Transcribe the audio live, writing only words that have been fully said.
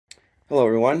Hello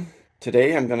everyone.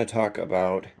 Today I'm going to talk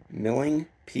about milling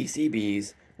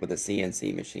PCBs with a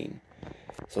CNC machine.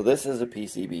 So this is a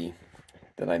PCB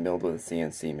that I milled with a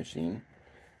CNC machine.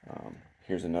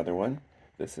 Here's another one.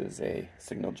 This is a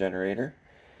signal generator.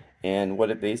 And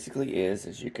what it basically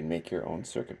is you can make your own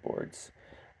circuit boards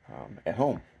at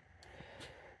home.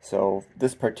 So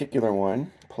this particular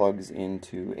one plugs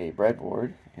into a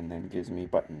breadboard and then gives me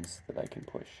buttons that I can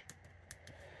push.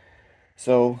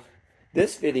 So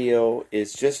this video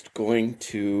is just going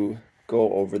to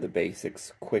go over the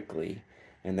basics quickly,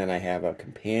 and then I have a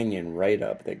companion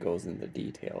write-up that goes into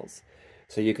details.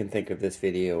 So you can think of this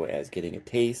video as getting a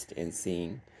taste and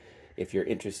seeing if you're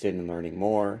interested in learning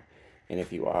more, and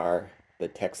if you are, the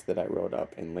text that I wrote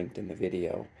up and linked in the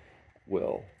video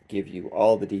will give you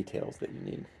all the details that you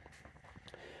need.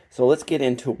 So let's get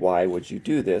into why would you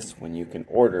do this when you can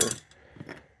order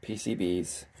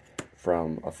PCBs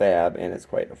from a fab and it's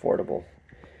quite affordable.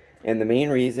 And the main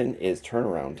reason is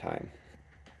turnaround time.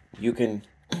 You can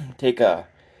take a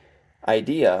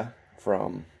idea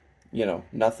from,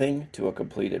 nothing to a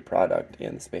completed product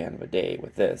in the span of a day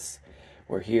with this.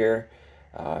 Where here,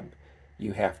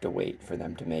 you have to wait for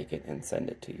them to make it and send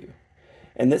it to you.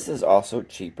 And this is also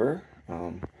cheaper.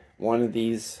 One of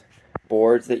these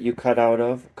boards that you cut out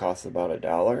of costs about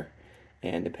 $1.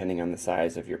 And depending on the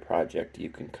size of your project, you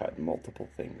can cut multiple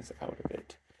things out of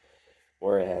it.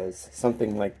 Whereas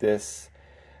something like this,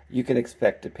 you can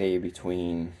expect to pay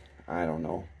between,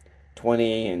 $20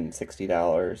 and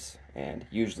 $60, and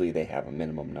usually they have a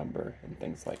minimum number and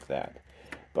things like that.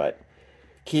 But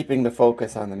keeping the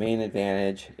focus on the main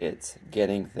advantage, it's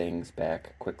getting things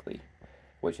back quickly,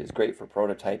 which is great for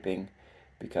prototyping,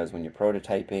 because when you're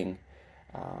prototyping,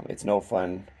 it's no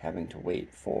fun having to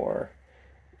wait for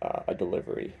a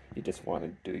delivery. You just want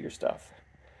to do your stuff.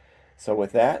 So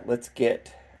with that, let's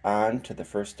get on to the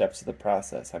first steps of the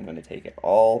process. I'm going to take it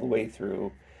all the way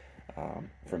through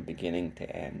from beginning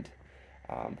to end,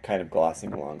 kind of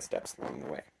glossing along steps along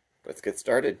the way. Let's get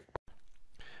started.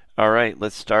 All right,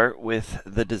 let's start with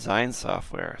the design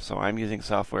software. So I'm using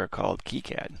software called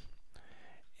KiCad,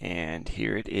 and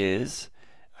here it is.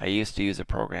 I used to use a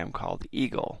program called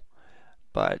Eagle,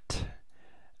 but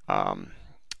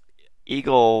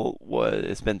Eagle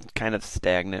has been kind of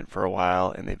stagnant for a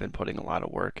while, and they've been putting a lot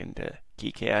of work into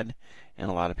KiCad, and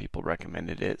a lot of people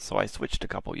recommended it, so I switched a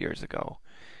couple years ago,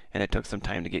 and it took some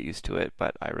time to get used to it,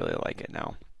 but I really like it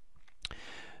now.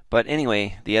 But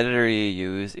anyway, the editor you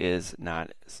use is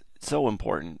not so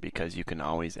important because you can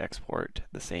always export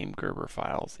the same Gerber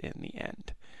files in the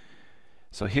end.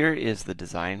 So here is the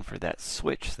design for that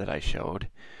switch that I showed.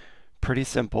 Pretty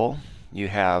simple. You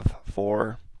have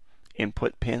 4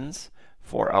 input pins,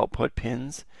 4 output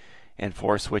pins, and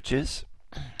 4 switches.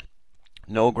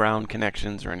 No ground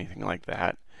connections or anything like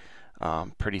that.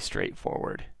 Pretty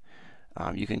straightforward.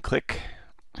 You can click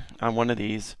on one of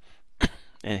these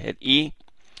and hit E,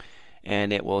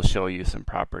 and it will show you some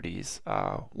properties.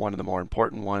 One of the more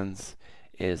important ones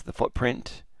is the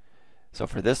footprint. So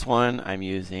for this one, I'm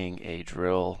using a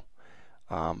drill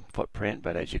footprint,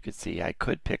 but as you can see, I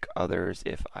could pick others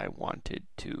if I wanted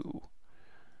to.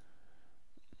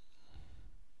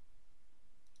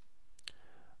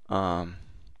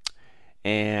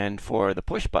 And for the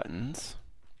push buttons,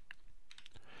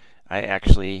 I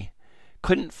actually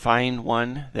couldn't find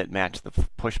one that matched the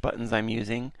push buttons I'm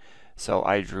using, so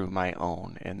I drew my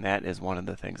own. And that is one of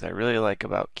the things I really like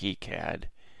about KiCad,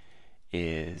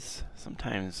 is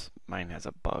sometimes mine has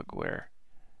a bug where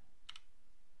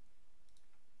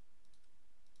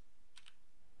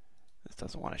this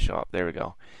doesn't want to show up. There we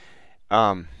go.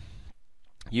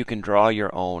 You can draw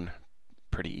your own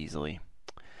pretty easily.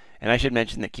 And I should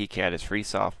mention that KiCad is free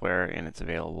software, and it's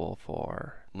available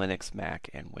for Linux, Mac,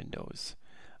 and Windows.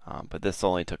 But this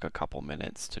only took a couple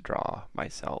minutes to draw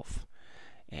myself,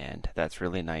 and that's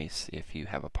really nice if you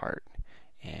have a part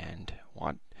and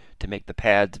want to make the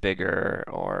pads bigger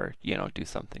or do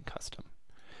something custom.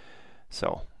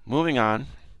 So moving on,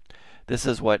 this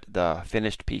is what the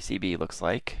finished PCB looks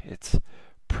like. It's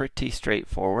pretty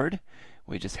straightforward.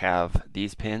 We just have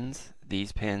these pins,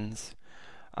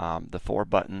 the 4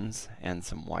 buttons, and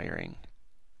some wiring.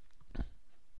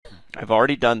 I've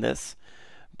already done this,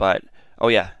 but oh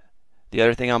yeah, the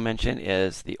other thing I'll mention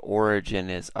is the origin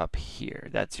is up here.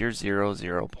 That's your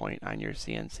 0 point on your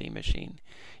CNC machine.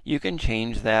 You can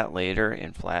change that later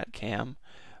in Flatcam,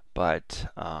 but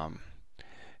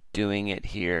doing it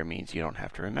here means you don't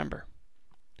have to remember.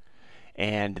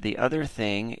 And the other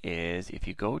thing is, if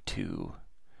you go to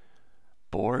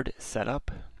board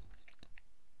setup,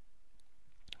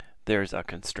 there's a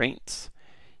constraints.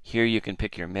 Here you can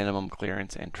pick your minimum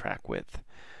clearance and track width.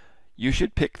 You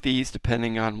should pick these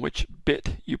depending on which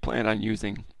bit you plan on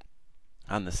using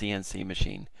on the CNC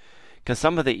machine, because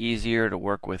some of the easier to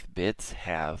work with bits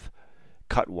have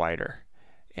cut wider,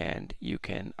 and you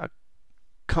can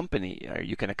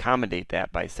accommodate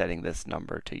that by setting this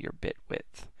number to your bit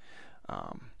width.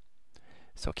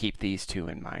 So keep these two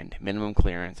in mind: minimum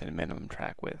clearance and minimum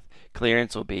track width.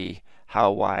 Clearance will be how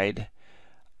wide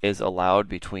is allowed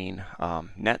between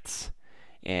nets,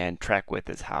 and track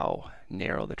width is how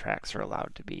narrow the tracks are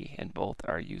allowed to be, and both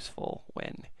are useful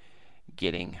when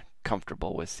getting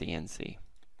comfortable with CNC.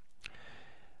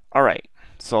 Alright,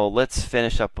 so let's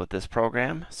finish up with this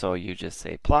program. So you just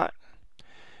say plot.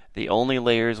 The only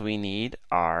layers we need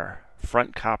are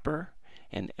front copper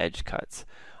and edge cuts.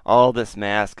 All this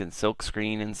mask and silk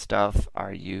screen and stuff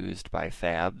are used by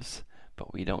fabs,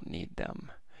 but we don't need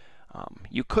them.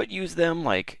 You could use them,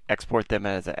 like export them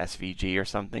as a SVG or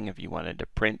something if you wanted to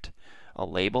print a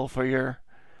label for your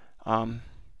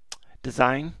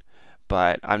design,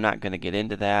 but I'm not going to get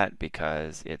into that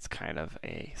because it's kind of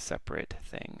a separate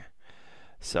thing.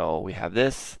 So we have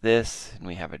this, and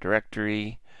we have a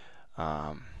directory.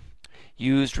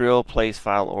 Use drill place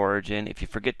file origin. If you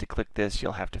forget to click this,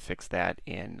 you'll have to fix that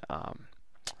in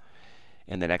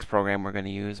the next program we're going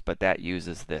to use, but that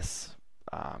uses this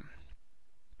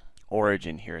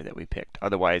origin here that we picked.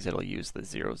 Otherwise, it'll use the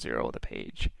 00 of the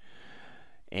page.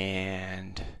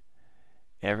 And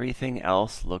everything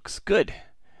else looks good.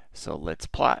 So let's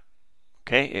plot.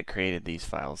 Okay, it created these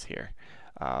files here.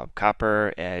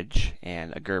 Copper, edge,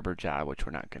 and a Gerber job, which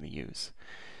we're not going to use.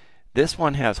 This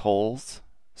one has holes,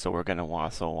 so we're going to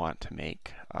also want to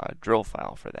make a drill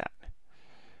file for that.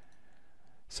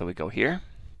 So we go here.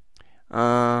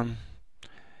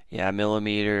 Yeah,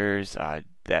 millimeters,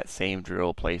 that same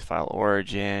drill place file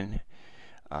origin.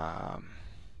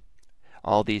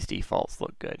 All these defaults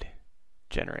look good.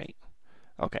 Generate.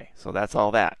 Okay, so that's all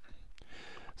that.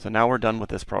 So now we're done with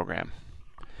this program.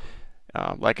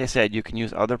 Like I said, you can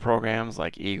use other programs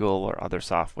like Eagle or other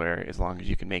software as long as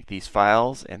you can make these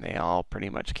files, and they all pretty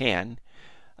much can.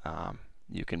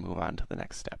 You can move on to the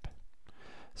next step.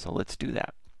 So let's do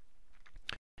that.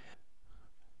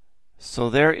 So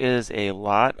there is a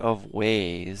lot of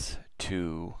ways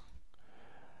to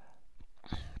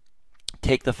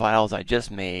take the files I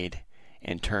just made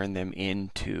and turn them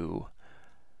into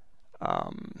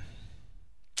a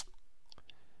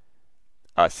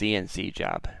CNC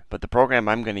job. But the program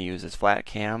I'm going to use is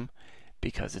Flatcam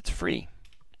because it's free.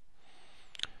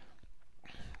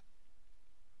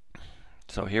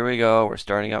 So here we go. We're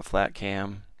starting up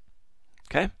Flatcam.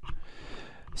 Okay.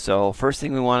 So first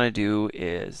thing we want to do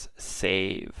is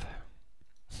save.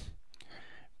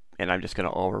 And I'm just going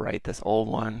to overwrite this old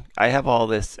one. I have all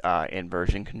this in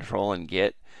version control and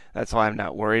Git. That's why I'm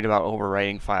not worried about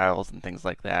overwriting files and things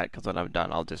like that, because when I'm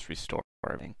done, I'll just restore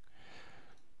everything.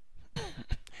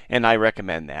 And I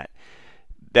recommend that.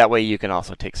 That way you can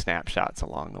also take snapshots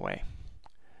along the way.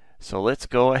 So let's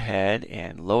go ahead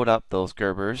and load up those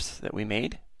Gerbers that we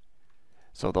made.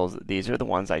 So these are the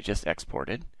ones I just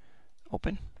exported.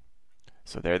 Open.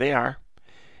 So there they are.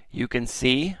 You can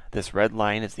see this red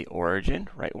line is the origin,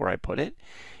 right where I put it.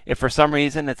 If for some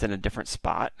reason it's in a different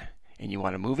spot and you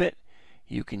want to move it,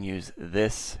 you can use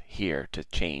this here to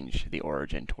change the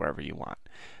origin to wherever you want.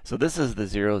 So this is the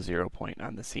 00 point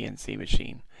on the CNC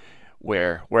machine,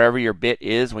 where wherever your bit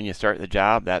is when you start the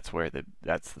job, that's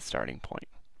the starting point.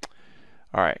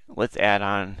 All right, let's add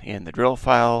on in the drill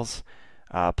files.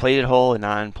 Plated hole and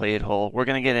non-plated hole. We're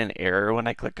going to get an error when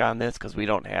I click on this because we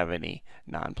don't have any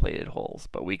non-plated holes,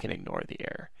 but we can ignore the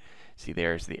error. See,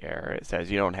 there's the error. It says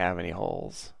you don't have any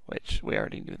holes, which we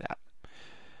already knew that.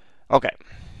 Okay,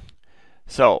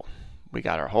 so we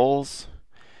got our holes.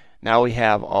 Now we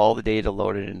have all the data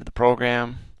loaded into the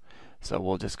program, so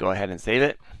we'll just go ahead and save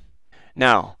it.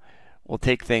 Now, we'll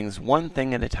take things one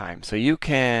thing at a time. So you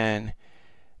can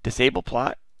disable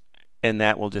plot, and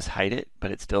that will just hide it,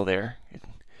 but it's still there.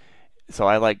 So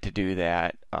I like to do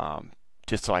that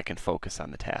just so I can focus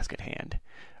on the task at hand.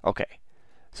 Okay,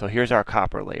 so here's our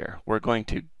copper layer. We're going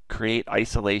to create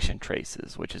isolation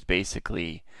traces, which is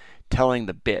basically telling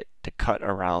the bit to cut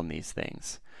around these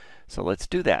things. So let's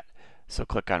do that. So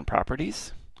click on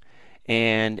Properties,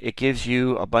 and it gives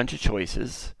you a bunch of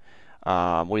choices.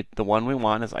 The one we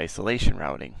want is isolation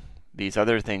routing. These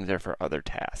other things are for other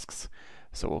tasks.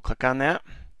 So we'll click on that.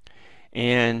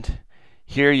 And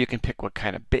here you can pick what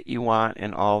kind of bit you want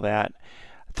and all that.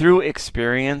 Through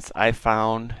experience, I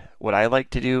found what I like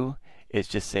to do is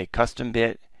just say custom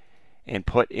bit and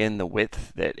put in the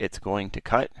width that it's going to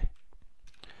cut.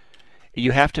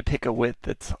 You have to pick a width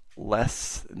that's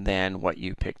less than what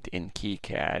you picked in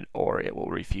KiCad, or it will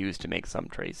refuse to make some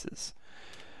traces.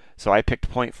 So I picked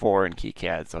 0.4 in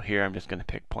KiCad, so here I'm just going to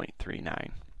pick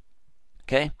 0.39.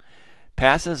 Okay,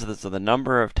 passes is the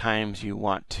number of times you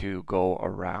want to go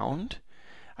around.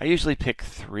 I usually pick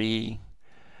 3.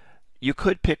 You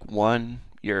could pick 1.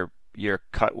 Your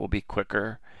cut will be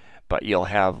quicker, but you'll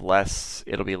have less.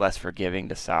 It'll be less forgiving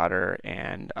to solder,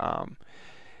 and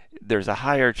there's a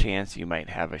higher chance you might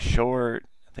have a short,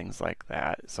 things like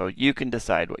that. So you can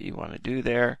decide what you want to do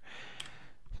there.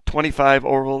 25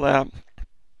 overlap.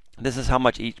 This is how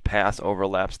much each pass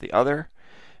overlaps the other.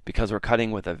 Because we're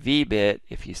cutting with a V-bit,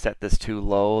 if you set this too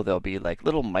low, there'll be like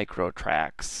little micro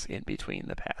tracks in between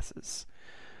the passes.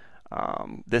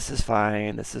 This is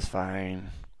fine, this is fine.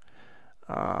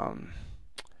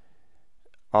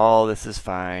 All this is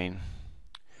fine.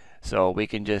 So we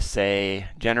can just say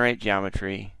generate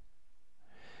geometry.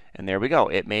 And there we go.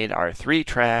 It made our 3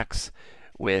 tracks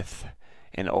with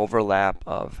an overlap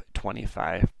of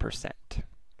 25%.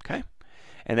 Okay?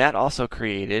 And that also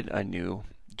created a new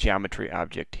geometry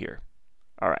object here.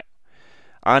 All right,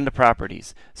 on to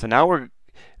properties. So now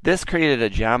this created a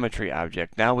geometry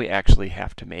object. Now we actually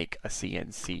have to make a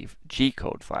CNC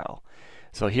G-code file.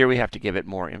 So here we have to give it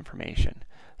more information.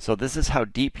 So this is how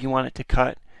deep you want it to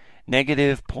cut.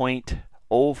 Negative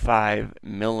 0.05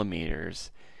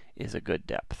 millimeters is a good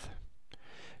depth.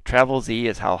 Travel Z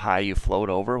is how high you float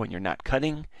over when you're not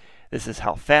cutting. This is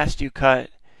how fast you cut.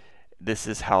 This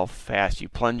is how fast you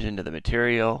plunge into the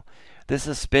material. This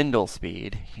is spindle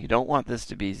speed. You don't want this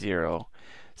to be 0.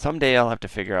 Someday I'll have to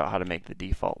figure out how to make the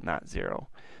default not 0,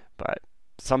 but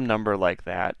some number like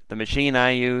that. The machine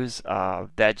I use,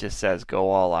 that just says go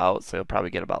all out, so you'll probably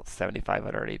get about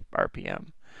 7,500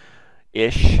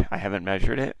 RPM-ish. I haven't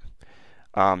measured it.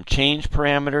 Change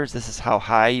parameters. This is how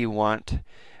high you want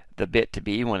the bit to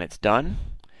be when it's done.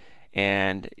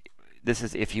 And this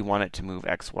is if you want it to move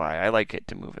X, Y. I like it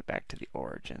to move it back to the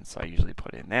origin, so I usually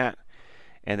put in that.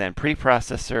 And then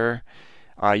preprocessor,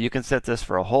 you can set this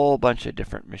for a whole bunch of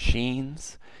different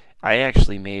machines. I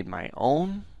actually made my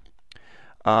own,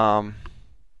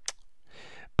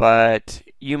 but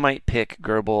you might pick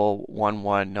Gerbil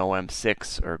 11 no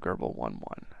M6 or Gerbil 11.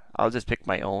 I'll just pick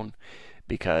my own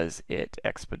because it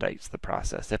expedites the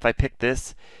process. If I pick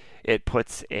this, it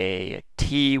puts a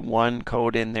T1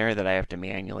 code in there that I have to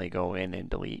manually go in and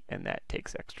delete, and that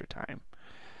takes extra time.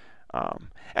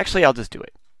 Actually, I'll just do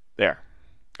it. There.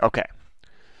 Okay.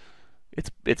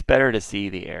 It's better to see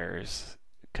the errors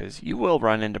because you will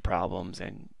run into problems,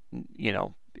 and you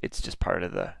know it's just part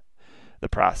of the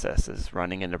process is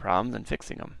running into problems and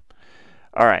fixing them.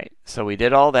 All right, so we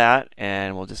did all that,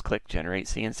 and we'll just click Generate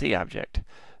CNC Object.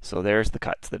 So there's the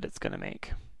cuts that it's going to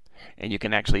make, and you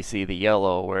can actually see the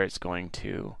yellow where it's going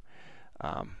to.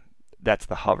 That's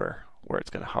the hover where it's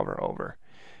going to hover over.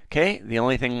 Okay, the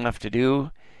only thing left to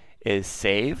do is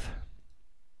save.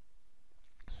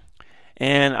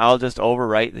 And I'll just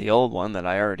overwrite the old one that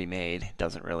I already made. It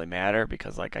doesn't really matter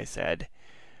because, like I said,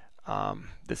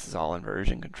 this is all in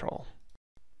version control.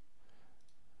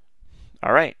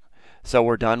 All right, so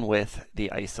we're done with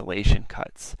the isolation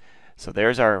cuts. So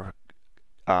there's our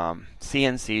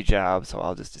CNC job, so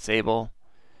I'll just disable.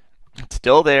 It's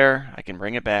still there. I can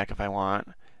bring it back if I want.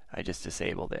 I just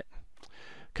disabled it.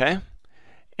 Okay,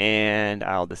 and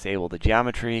I'll disable the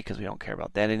geometry because we don't care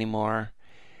about that anymore.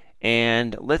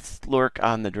 And let's work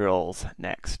on the drills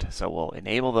next. So we'll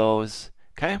enable those,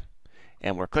 okay?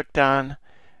 And we're clicked on.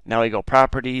 Now we go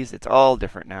properties. It's all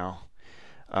different now.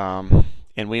 And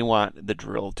we want the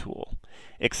drill tool.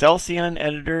 Excelsior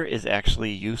editor is actually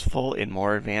useful in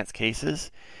more advanced cases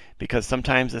because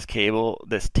sometimes this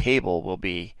table will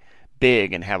be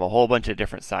big and have a whole bunch of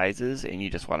different sizes and you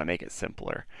just want to make it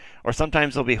simpler. Or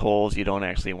sometimes there'll be holes you don't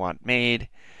actually want made.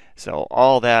 So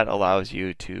all that allows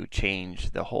you to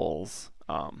change the holes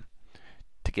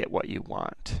to get what you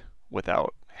want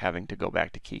without having to go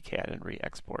back to KiCad and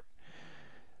re-export.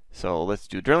 So let's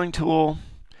do drilling tool.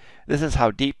 This is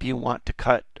how deep you want to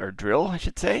cut or drill, I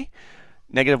should say.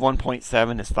 Negative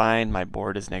 1.7 is fine. My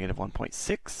board is negative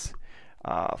 1.6.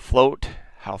 Float,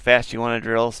 how fast you want to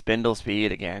drill. Spindle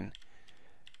speed, again,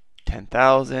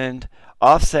 10,000.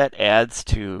 Offset adds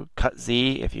to cut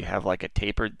Z if you have like a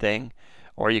tapered thing.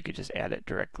 Or you could just add it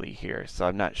directly here. So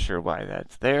I'm not sure why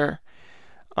that's there.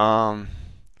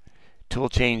 Tool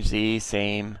change Z,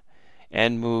 same.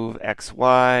 End move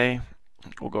XY.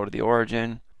 We'll go to the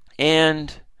origin.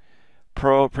 And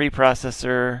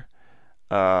preprocessor.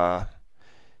 That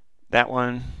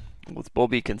one will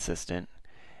be consistent.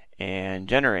 And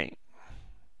generate.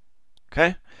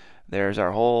 Okay. There's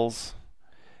our holes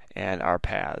and our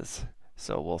paths.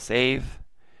 So we'll save.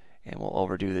 and we'll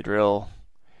overdo the drill,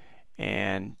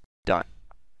 and done.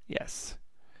 Yes.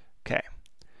 Okay.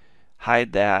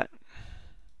 Hide that.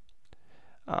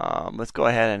 Let's go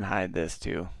ahead and hide this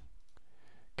too.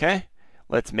 Okay.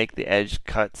 Let's make the edge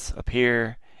cuts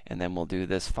appear, and then we'll do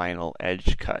this final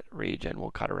edge cut region.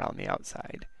 We'll cut around the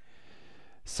outside.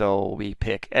 So we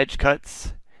pick edge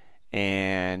cuts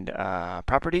and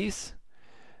properties.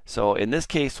 So in this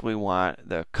case, we want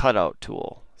the cutout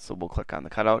tool. So we'll click on the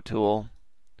cutout tool,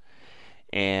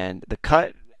 and the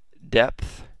cut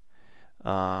depth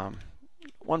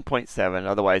 1.7.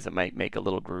 Otherwise, it might make a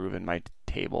little groove in my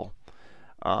table.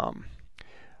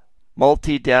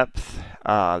 Multi-depth.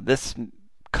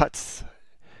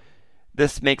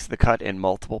 This makes the cut in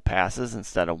multiple passes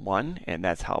instead of one, and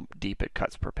that's how deep it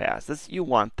cuts per pass. You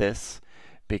want this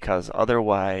because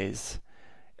otherwise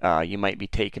you might be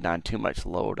taking on too much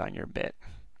load on your bit.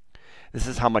 This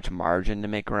is how much margin to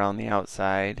make around the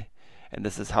outside, and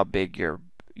this is how big your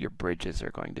bridges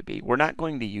are going to be. We're not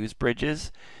going to use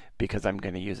bridges because I'm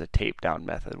going to use a tape down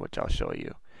method, which I'll show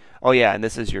you. Oh yeah, and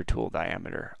this is your tool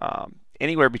diameter.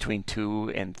 Anywhere between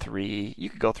 2 and 3. You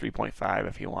could go 3.5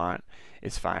 if you want.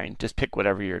 It's fine. Just pick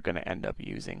whatever you're going to end up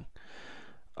using.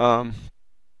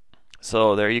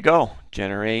 So there you go.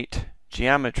 Generate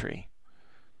geometry.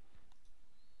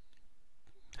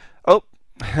 Oh,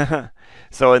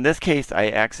 so in this case,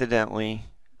 I accidentally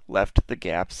left the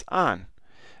gaps on.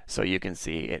 So you can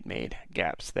see it made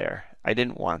gaps there. I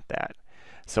didn't want that.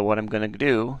 So what I'm going to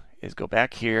do is go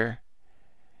back here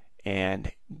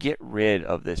and get rid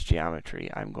of this geometry.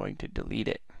 I'm going to delete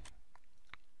it.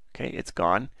 Okay, it's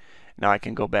gone. Now I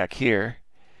can go back here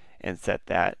and set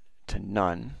that to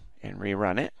none and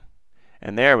rerun it.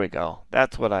 And there we go.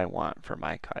 That's what I want for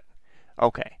my cut.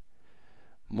 Okay,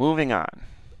 moving on.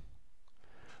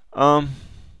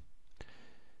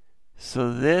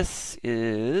 So this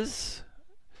is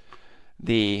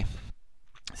the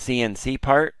CNC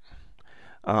part.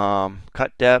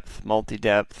 Cut depth,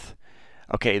 multi-depth.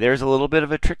 Okay, there's a little bit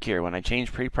of a trick here. When I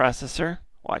change preprocessor,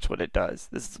 watch what it does.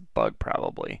 This is a bug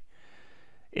probably.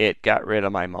 It got rid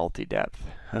of my multi-depth.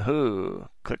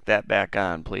 Click that back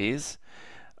on, please.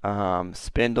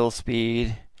 Spindle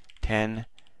speed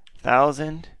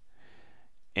 10,000,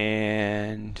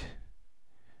 and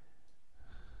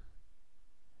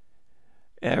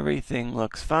everything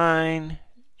looks fine.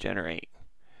 Generate.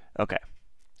 Okay.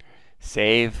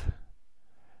 Save.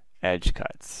 Edge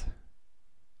cuts.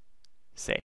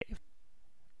 Save.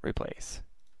 Replace.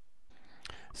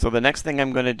 So the next thing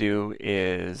I'm going to do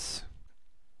is,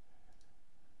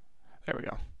 there we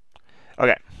go.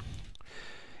 Okay.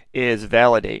 Is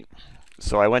validate.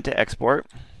 So I went to export,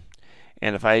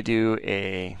 and if I do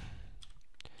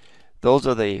those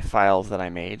are the files that I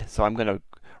made. So I'm going to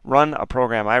run a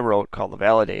program I wrote called the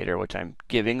validator, which I'm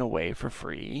giving away for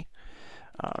free.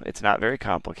 It's not very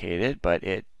complicated, but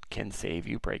it can save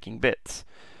you breaking bits.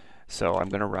 So I'm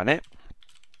going to run it.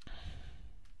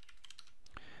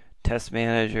 Test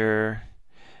manager,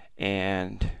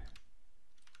 and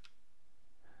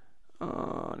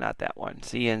not that one.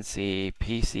 CNC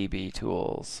PCB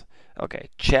tools. Okay,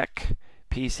 check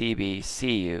PCB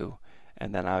CU,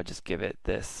 and then I'll just give it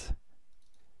this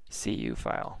CU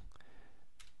file.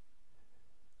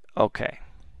 Okay.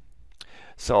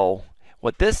 So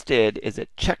what this did is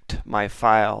it checked my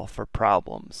file for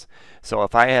problems. So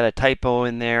if I had a typo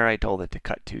in there, I told it to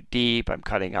cut too deep, I'm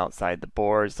cutting outside the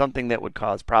board, something that would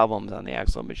cause problems on the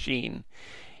actual machine,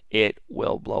 it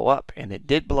will blow up. And it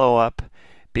did blow up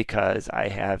because I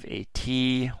have a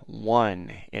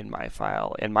T1 in my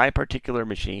file. And my particular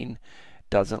machine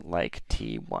doesn't like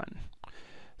T1.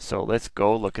 So let's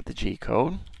go look at the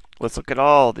G-code. Let's look at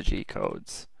all the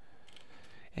G-codes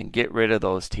and get rid of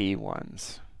those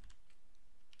T1s.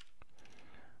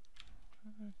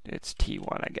 It's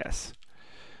T1, I guess.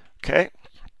 Okay,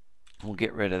 we'll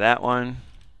get rid of that one.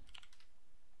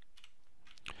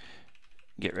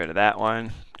 Get rid of that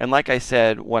one. And like I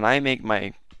said, when I make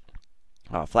my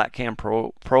Flatcam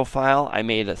profile, I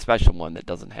made a special one that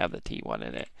doesn't have the T1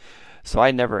 in it. So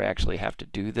I never actually have to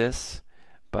do this,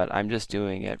 but I'm just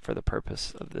doing it for the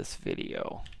purpose of this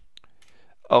video.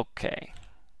 Okay.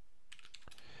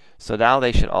 So now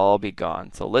they should all be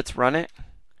gone. So let's run it.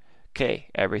 Okay,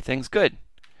 everything's good.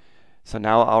 So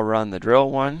now I'll run the drill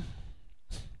one.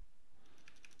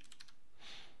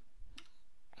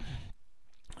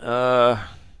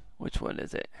 Which one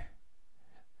is it?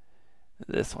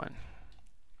 This one.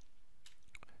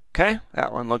 Okay,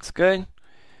 that one looks good.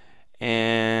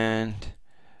 And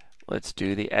let's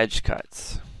do the edge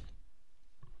cuts.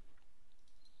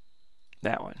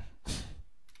 That one.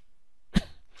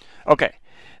 Okay,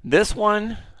 this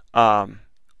one,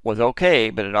 was okay,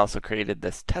 but it also created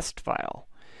this test file.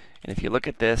 And if you look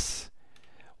at this,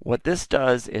 what this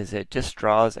does is it just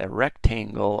draws a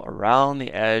rectangle around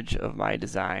the edge of my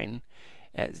design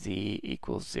at z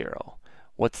equals 0.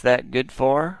 What's that good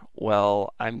for?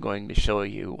 Well, I'm going to show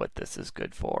you what this is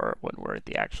good for when we're at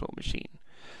the actual machine.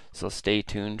 So stay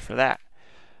tuned for that.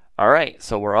 Alright,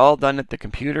 so we're all done at the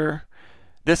computer.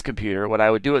 This computer, what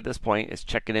I would do at this point is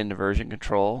check it into version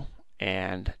control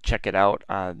and check it out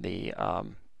on the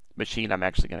machine I'm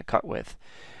actually going to cut with.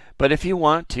 But if you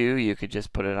want to, you could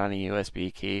just put it on a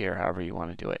USB key or however you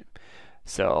want to do it.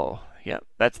 So, yeah,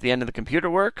 that's the end of the computer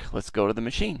work. Let's go to the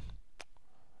machine.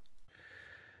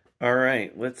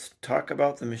 Alright, let's talk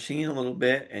about the machine a little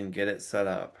bit and get it set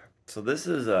up. So this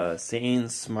is a Sane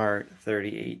Smart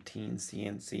 3018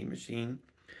 CNC machine.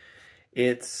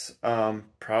 It's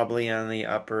probably on the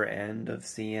upper end of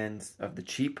the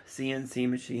cheap CNC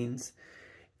machines.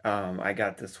 I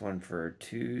got this one for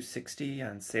 $260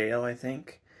 on sale, I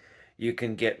think. You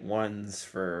can get ones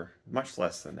for much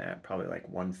less than that, probably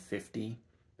like $150.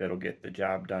 That'll get the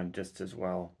job done just as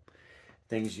well.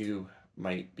 Things you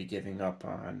might be giving up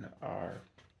on are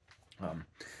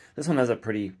this one has a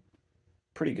pretty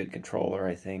good controller,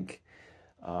 I think.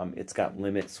 It's got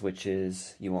limit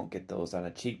switches. You won't get those on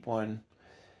a cheap one.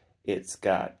 It's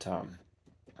got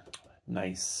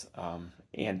nice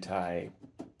anti,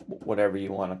 whatever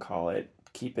you want to call it,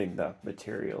 keeping the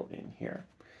material in here.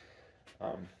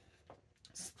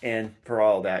 And for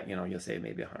all that, you know, you'll save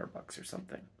maybe $100 or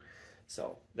something.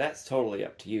 So that's totally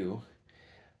up to you.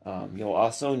 You'll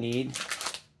also need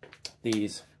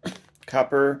these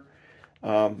copper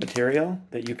material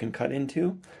that you can cut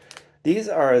into. These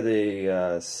are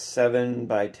the 7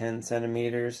 by 10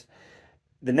 centimeters.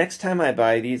 The next time I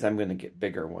buy these, I'm going to get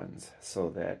bigger ones so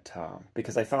that,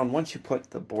 because I found once you put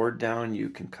the board down, you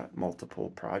can cut multiple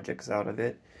projects out of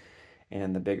it.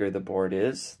 And the bigger the board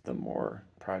is, the more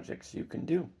projects you can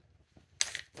do.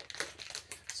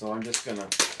 So I'm just going to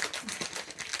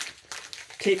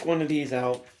take one of these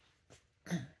out.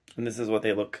 And this is what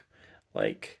they look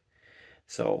like.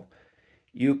 So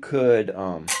you could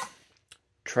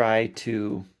try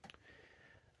to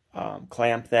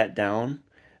clamp that down.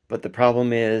 But the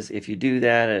problem is, if you do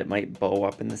that, it might bow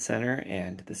up in the center,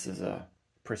 and this is a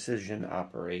precision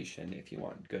operation if you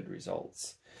want good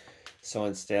results. So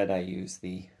instead, I use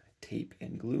the tape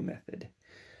and glue method.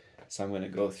 So I'm going to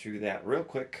go through that real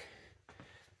quick.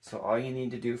 So all you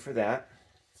need to do for that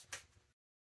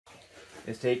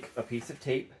is take a piece of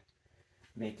tape,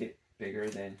 make it bigger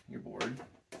than your board,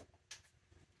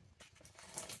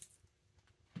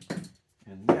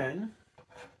 and then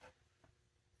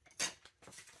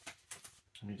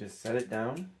you just set it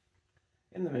down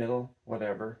in the middle,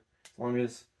 whatever. As long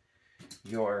as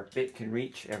your bit can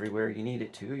reach everywhere you need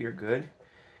it to, you're good.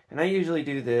 And I usually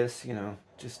do this, you know,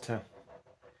 just to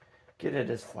get it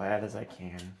as flat as I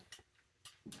can.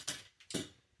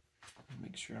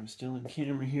 Make sure I'm still in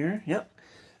camera here. Yep.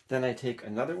 Then I take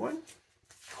another one.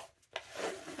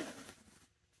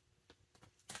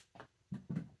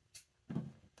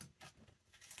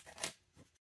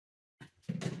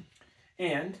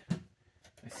 And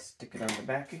I stick it on the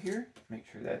back of here, make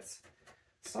sure that's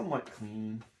somewhat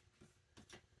clean.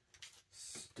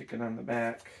 Stick it on the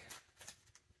back.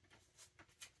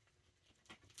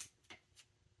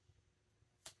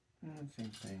 And same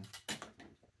thing.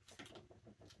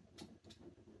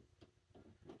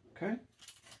 Okay.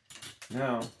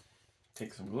 Now,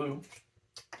 take some glue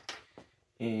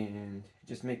and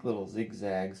just make little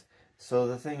zigzags. So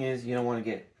the thing is, you don't want to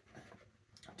get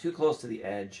too close to the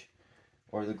edge,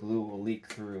 or the glue will leak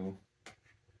through.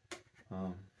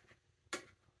 But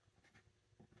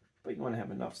you want to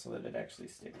have enough so that it actually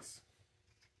sticks.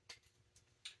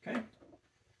 Okay.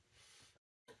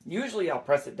 Usually I'll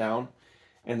press it down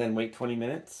and then wait 20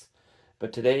 minutes.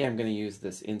 But today I'm going to use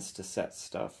this Insta-Set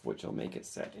stuff, which will make it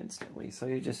set instantly. So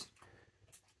you just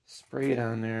spray it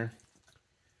on there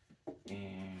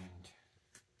and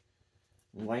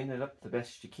line it up the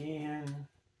best you can.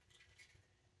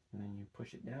 And then you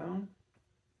push it down.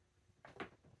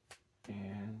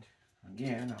 And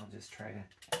again, I'll just try to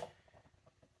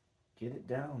get it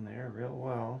down there real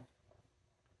well.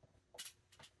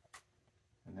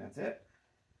 And that's it.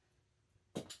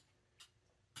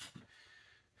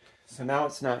 So now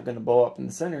it's not going to bow up in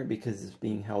the center because it's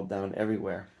being held down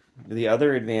everywhere. The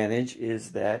other advantage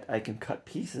is that I can cut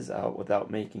pieces out without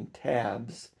making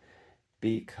tabs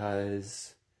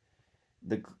because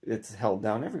it's held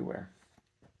down everywhere.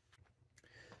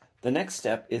 The next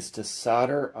step is to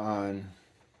solder on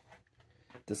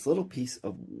this little piece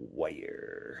of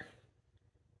wire.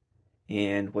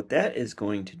 And what that is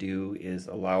going to do is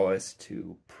allow us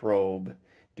to probe,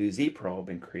 do Z-probe,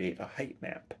 and create a height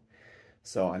map.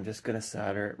 So I'm just going to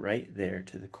solder it right there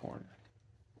to the corner.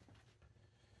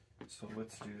 So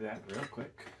let's do that real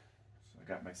quick. So I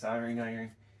got my soldering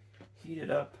iron heated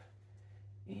up,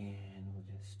 and we'll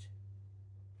just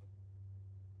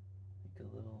make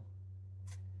a little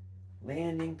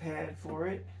landing pad for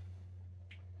it.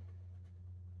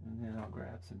 And then I'll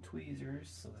grab some tweezers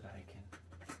so that I can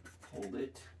hold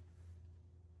it.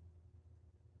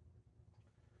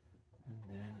 And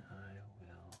then I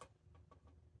will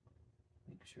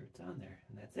make sure it's on there.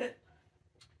 And that's it.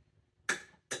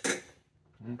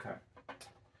 Okay.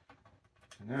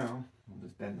 So now we'll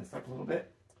just bend this up a little bit.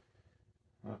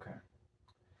 Okay.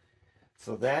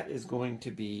 So that is going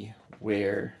to be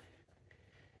where,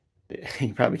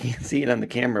 you probably can't see it on the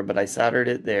camera, but I soldered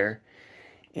it there.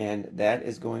 And that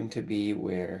is going to be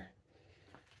where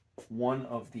one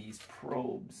of these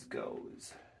probes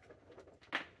goes.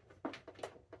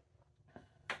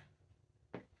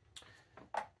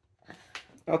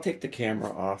 I'll take the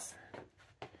camera off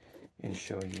and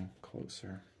show you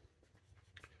closer.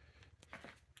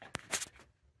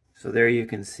 So there you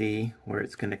can see where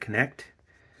it's going to connect.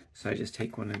 So I just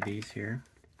take one of these here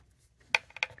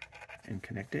and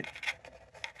connect it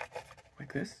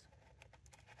like this.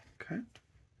 Okay.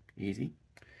 Easy.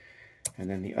 And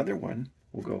then the other one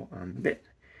will go on the bit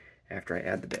after I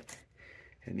add the bit.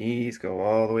 And these go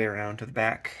all the way around to the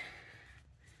back,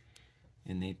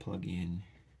 and they plug in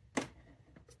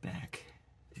back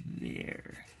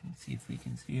there. Let's see if we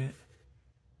can see it.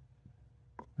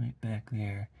 Right back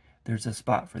there. There's a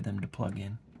spot for them to plug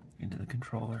in into the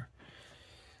controller.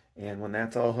 And when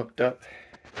that's all hooked up,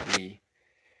 the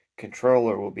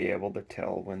controller will be able to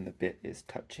tell when the bit is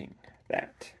touching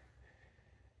that.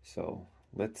 So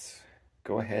let's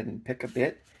go ahead and pick a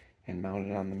bit and mount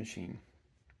it on the machine.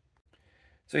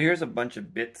 So here's a bunch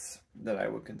of bits that I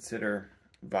would consider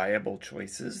viable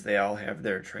choices. They all have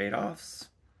their trade-offs.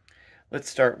 Let's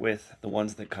start with the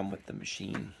ones that come with the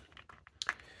machine.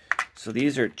 So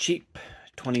these are cheap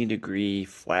 20-degree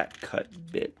flat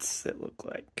cut bits that look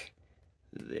like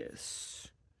this.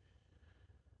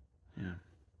 Yeah.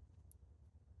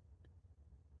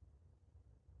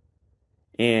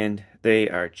 And they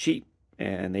are cheap,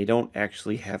 and they don't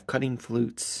actually have cutting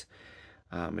flutes.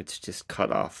 It's just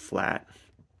cut off flat.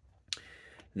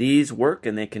 These work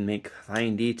and they can make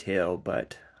fine detail,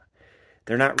 but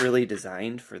they're not really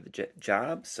designed for the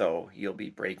job, so you'll be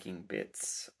breaking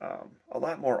bits a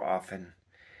lot more often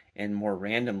and more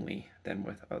randomly than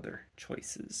with other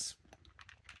choices.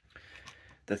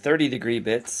 The 30-degree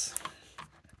bits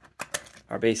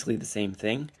are basically the same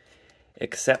thing,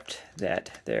 except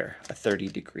that they're a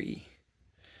 30-degree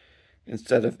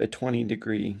instead of a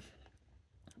 20-degree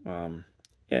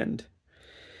end.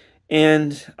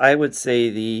 And I would say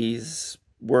these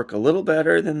work a little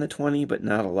better than the 20, but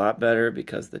not a lot better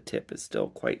because the tip is still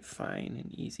quite fine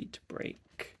and easy to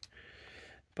break.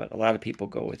 But a lot of people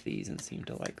go with these and seem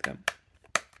to like them.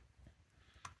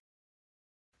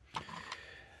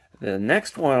 The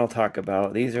next one I'll talk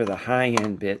about, these are the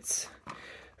high-end bits.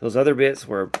 Those other bits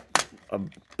were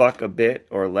 $1 a bit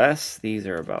or less. These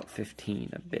are about 15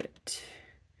 a bit.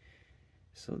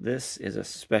 So this is a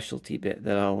specialty bit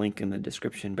that I'll link in the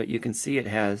description, but you can see it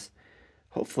has,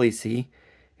 hopefully see,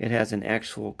 it has an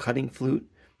actual cutting flute,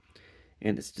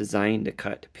 and it's designed to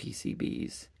cut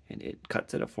PCBs, and it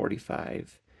cuts at a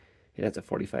 45. It has a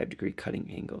 45-degree cutting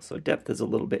angle, so depth is a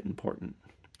little bit important.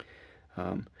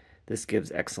 This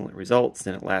gives excellent results,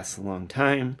 and it lasts a long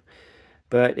time,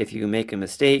 but if you make a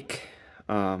mistake,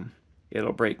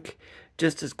 it'll break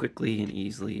just as quickly and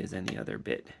easily as any other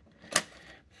bit.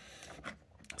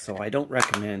 So I don't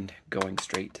recommend going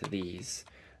straight to these.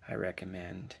 I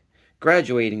recommend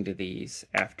graduating to these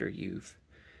after you've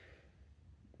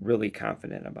really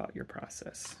confident about your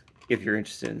process, if you're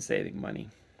interested in saving money.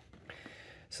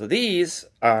 So these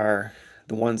are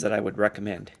the ones that I would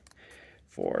recommend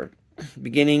for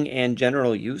beginning and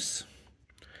general use.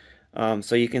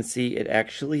 So you can see it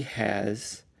actually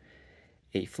has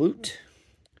a flute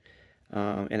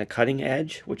and a cutting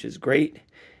edge, which is great.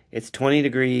 It's 20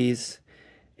 degrees.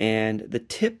 And the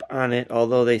tip on it,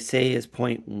 although they say is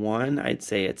 0.1, I'd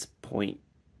say it's 0.25,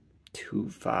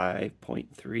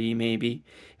 0.3 maybe.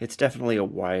 It's definitely a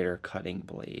wider cutting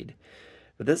blade.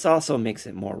 But this also makes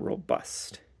it more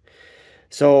robust.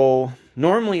 So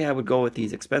normally I would go with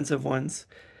these expensive ones,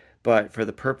 but for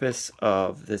the purpose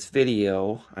of this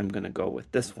video, I'm going to go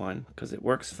with this one because it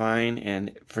works fine.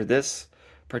 And for this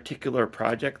particular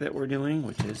project that we're doing,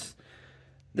 which is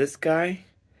this guy,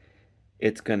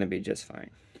 it's going to be just fine.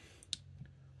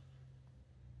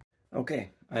 Okay,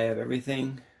 I have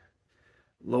everything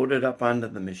loaded up onto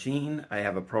the machine. I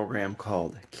have a program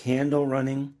called Candle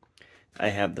running. I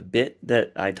have the bit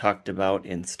that I talked about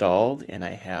installed, and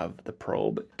I have the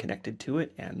probe connected to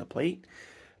it and the plate.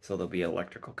 So there'll be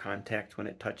electrical contact when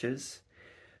it touches.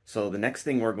 So the next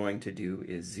thing we're going to do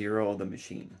is zero the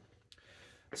machine.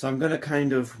 So I'm going to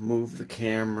kind of move the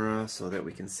camera so that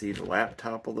we can see the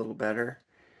laptop a little better.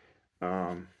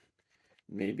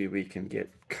 Maybe we can get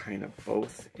kind of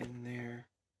both in there.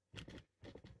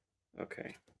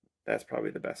 Okay, that's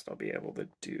probably the best I'll be able to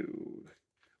do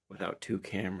without two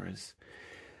cameras.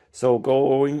 So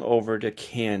going over to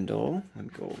Candle,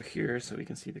 and go over here so we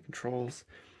can see the controls.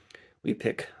 We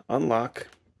pick Unlock,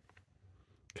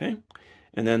 okay?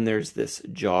 And then there's this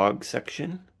Jog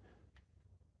section.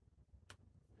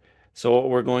 So what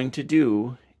we're going to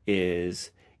do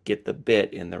is get the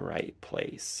bit in the right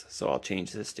place. So I'll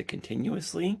change this to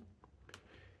continuously.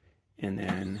 And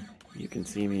then you can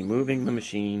see me moving the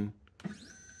machine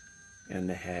and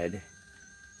the head.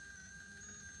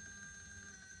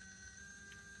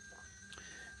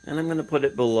 And I'm going to put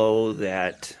it below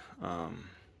that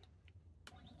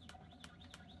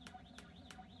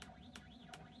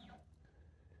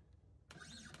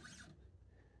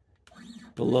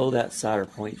solder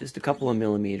point, just a couple of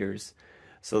millimeters,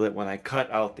 so that when I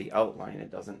cut out the outline,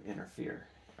 it doesn't interfere.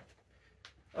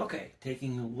 Okay,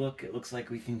 taking a look, it looks like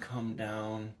we can come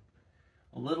down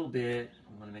a little bit.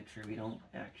 I want to make sure we don't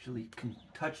actually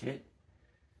touch it.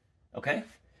 Okay,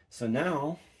 so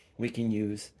now we can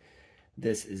use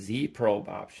this Z probe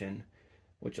option,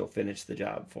 which will finish the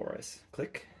job for us.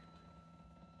 Click.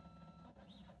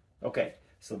 Okay,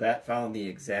 so that found the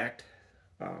exact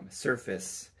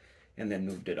surface and then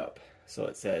moved it up. So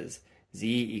it says Z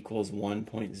equals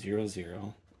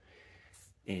 1.00,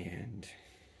 and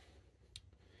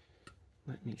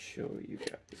let me show you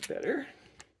guys better.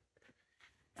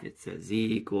 It says Z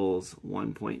equals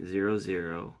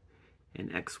 1.00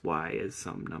 and XY is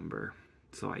some number.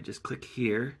 So I just click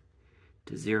here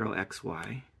to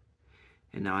 0xy,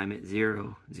 and now I'm at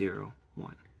 0, 0,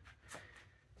 1.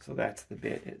 So that's the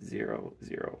bit at 0,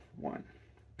 0, 1.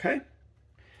 Okay?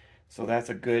 So that's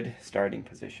a good starting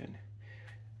position.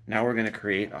 Now we're going to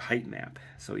create a height map.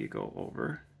 So you go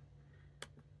over.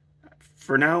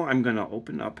 For now, I'm going to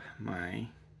open up my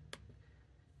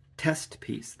test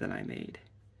piece that I made.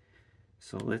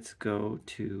 So let's go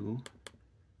to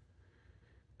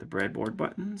the breadboard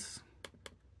buttons.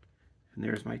 And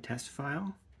there's my test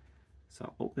file. So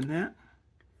I'll open that.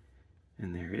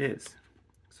 And there it is.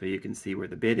 So you can see where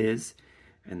the bit is,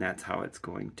 and that's how it's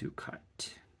going to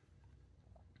cut.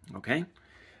 Okay?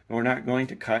 But we're not going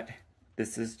to cut.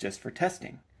 This is just for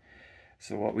testing.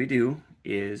 So what we do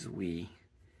is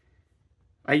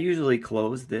I usually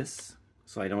close this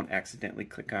so I don't accidentally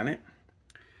click on it.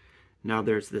 Now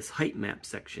there's this height map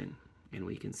section, and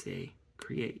we can say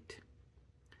create.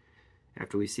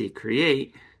 After we see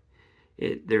create,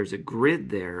 there's a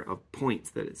grid there of points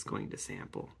that it's going to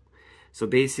sample. So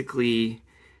basically,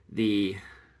 the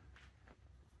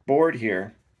board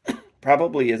here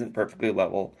probably isn't perfectly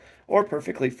level or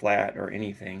perfectly flat or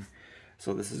anything.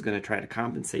 So this is going to try to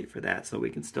compensate for that so we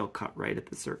can still cut right at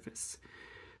the surface.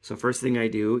 So first thing I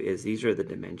do is these are the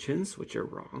dimensions, which are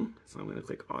wrong. So I'm going to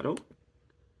click Auto.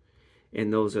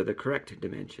 And those are the correct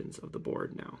dimensions of the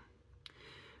board now.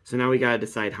 So now we got to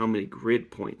decide how many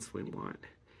grid points we want.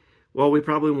 Well, we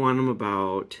probably want them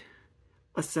about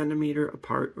a centimeter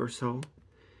apart or so.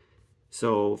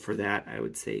 So for that, I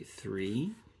would say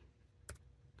 3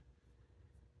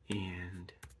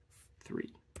 and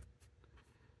 3.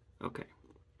 Okay,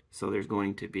 so there's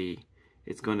going to be,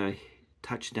 it's going to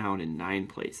touch down in 9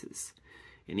 places,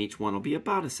 and each one will be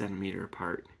about a centimeter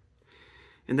apart.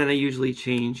 And then I usually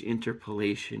change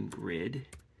interpolation grid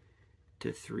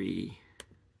to 3,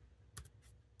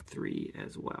 3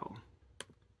 as well.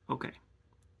 Okay,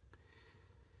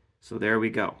 so there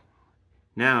we go.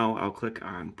 Now I'll click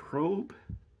on probe,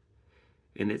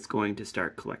 and it's going to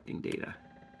start collecting data.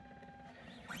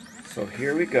 So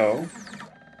here we go.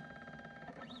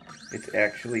 It's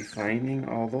actually finding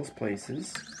all those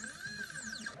places.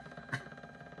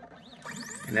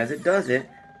 And as it does it,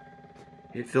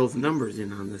 it fills numbers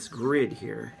in on this grid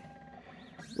here,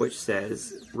 which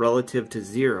says relative to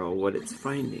 0 what it's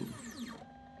finding.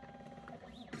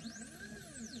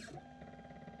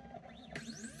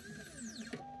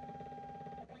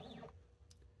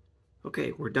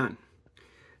 Okay, we're done.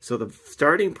 So the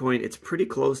starting point, it's pretty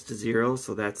close to 0,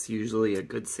 so that's usually a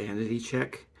good sanity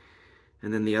check.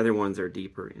 And then the other ones are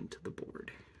deeper into the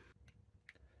board.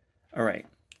 All right,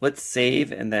 let's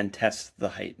save and then test the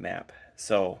height map.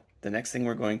 So the next thing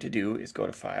we're going to do is go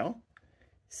to File,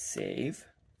 save,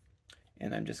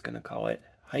 and I'm just going to call it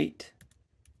height.map.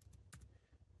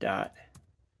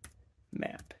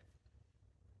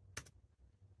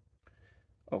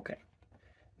 Okay,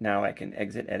 now I can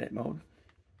exit edit mode.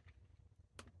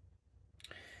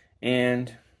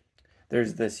 And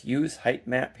there's this use height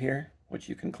map here, which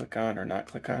you can click on or not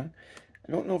click on.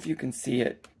 I don't know if you can see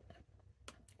it,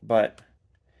 but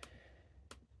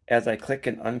as I click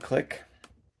and unclick,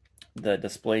 the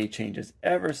display changes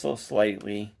ever so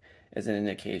slightly as an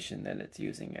indication that it's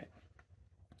using it.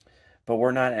 But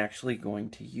we're not actually going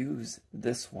to use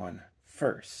this one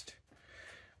first.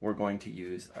 We're going to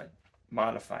use a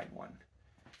modified one.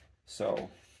 So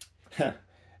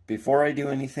before I do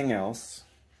anything else,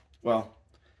 well,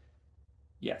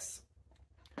 yes,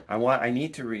 I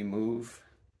need to remove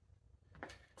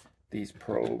these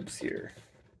probes here.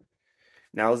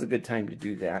 Now is a good time to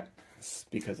do that,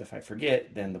 because if I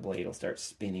forget, then the blade will start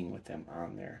spinning with them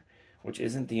on there, which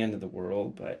isn't the end of the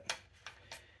world, but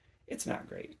it's not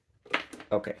great.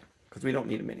 Okay, because we don't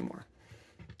need them anymore.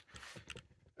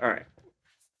 All right,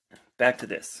 back to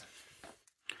this.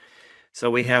 So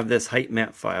we have this height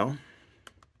map file.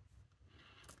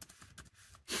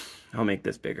 I'll make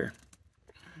this bigger.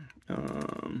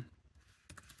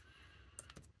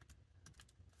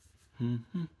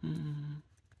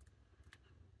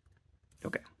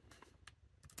 Okay.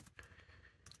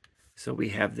 So we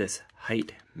have this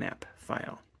height map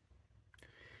file.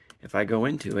 If I go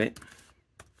into it,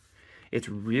 it's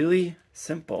really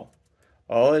simple.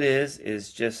 All it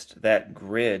is just that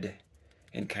grid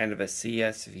in kind of a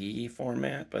CSV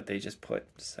format, but they just put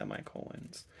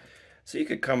semicolons. So you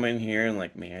could come in here and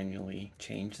like manually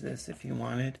change this if you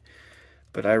wanted,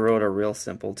 but I wrote a real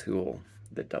simple tool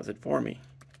that does it for me.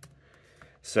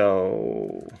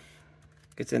 So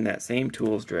it's in that same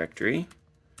tools directory.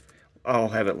 I'll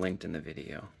have it linked in the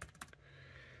video.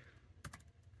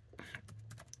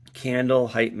 Candle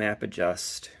height map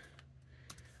adjust.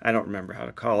 I don't remember how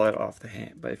to call it off the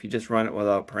hand, but if you just run it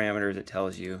without parameters, it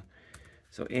tells you.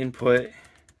 So input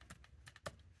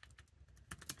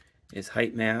is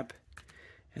height map,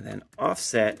 and then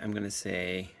offset, I'm going to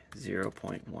say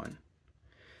 0.1.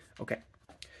 Okay,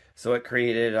 so it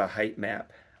created a height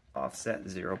map offset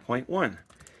 0.1.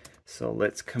 So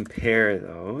let's compare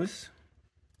those.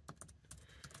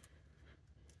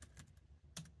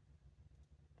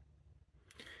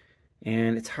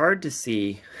 And it's hard to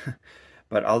see,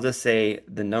 but I'll just say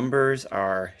the numbers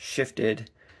are shifted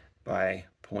by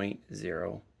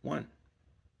 0.01.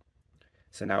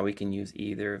 So now we can use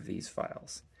either of these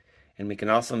files. And we can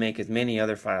also make as many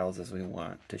other files as we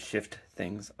want to shift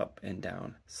things up and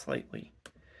down slightly.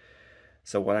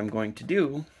 So what I'm going to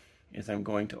do is I'm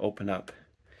going to open up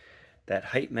that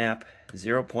height map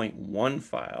 0.1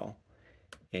 file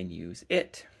and use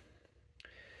it.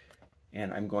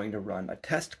 And I'm going to run a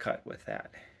test cut with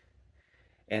that.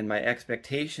 And my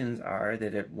expectations are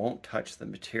that it won't touch the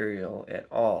material at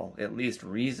all. At least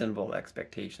reasonable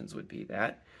expectations would be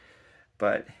that.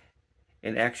 But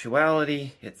in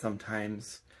actuality, it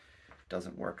sometimes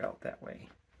doesn't work out that way.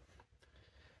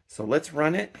 So let's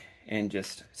run it and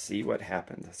just see what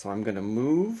happens. So I'm going to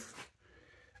move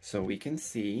so we can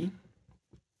see.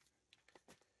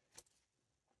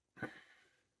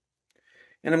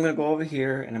 And I'm going to go over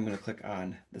here and I'm going to click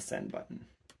on the send button.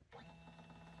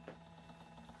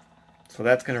 So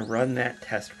that's going to run that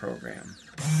test program.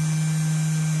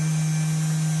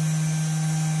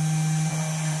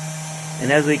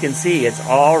 And as we can see, it's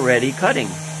already cutting.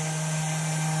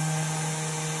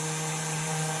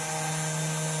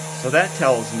 So that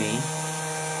tells me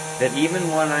that even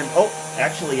when I'm, oh,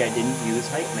 actually I didn't use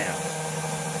height map.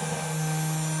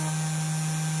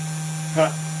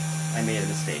 Huh, I made a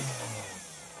mistake.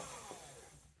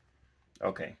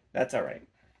 Okay, that's all right.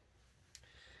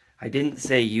 I didn't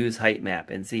say use height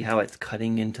map, and see how it's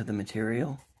cutting into the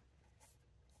material?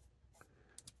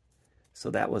 So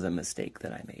that was a mistake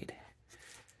that I made.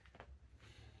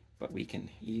 But we can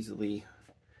easily,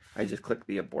 I just clicked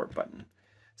the abort button.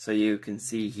 So you can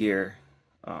see here,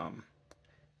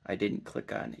 I didn't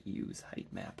click on use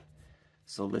height map.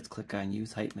 So let's click on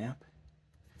use height map.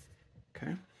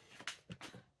 Okay.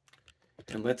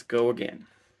 And let's go again.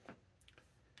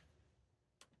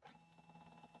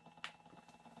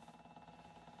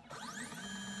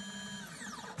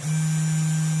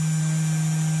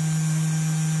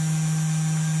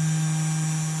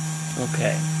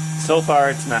 Okay, so far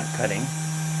it's not cutting.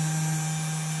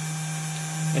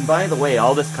 And by the way,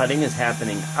 all this cutting is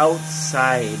happening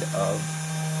outside of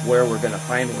where we're going to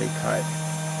finally cut,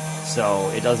 so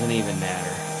it doesn't even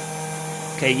matter.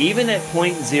 Okay, even at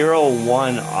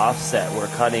 0.01 offset, we're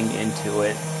cutting into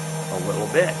it a little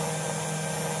bit.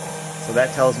 So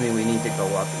that tells me we need to go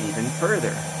up even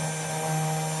further.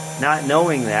 Not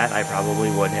knowing that, I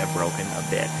probably would have broken a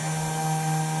bit.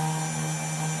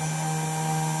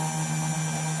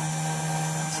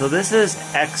 So this is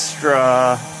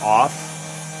extra off,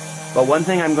 but one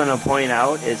thing I'm going to point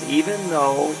out is even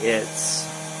though it's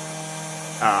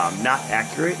not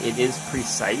accurate, it is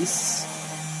precise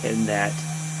in that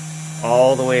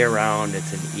all the way around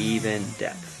it's an even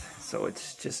depth. So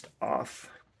it's just off.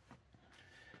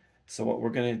 So what we're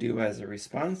going to do as a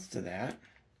response to that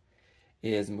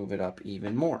is move it up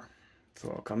even more. So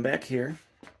I'll come back here.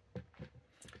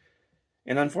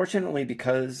 And unfortunately,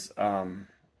 because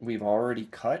we've already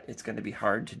cut, it's going to be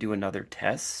hard to do another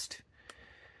test.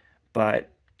 But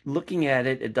looking at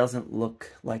it, it doesn't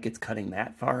look like it's cutting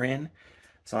that far in.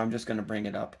 So I'm just going to bring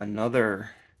it up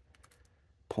another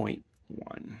 0.1.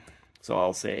 So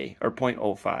I'll say, or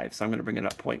 0.05. So I'm going to bring it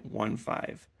up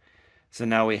 0.15. So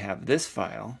now we have this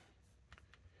file.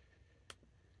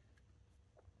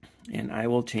 And I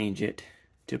will change it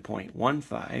to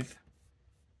 0.15.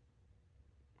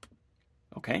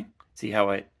 Okay, see how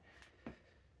it...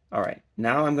 All right,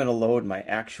 now I'm going to load my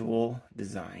actual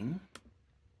design.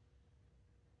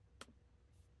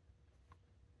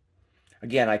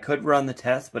 Again, I could run the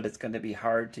test, but it's going to be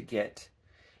hard to get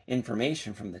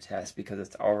information from the test because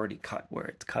it's already cut where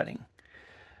it's cutting.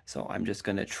 So I'm just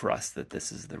going to trust that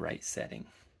this is the right setting.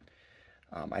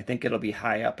 I think it'll be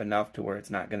high up enough to where it's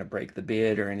not going to break the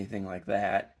bid or anything like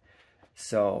that.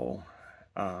 So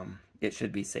it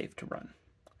should be safe to run.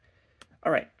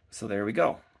 All right, so there we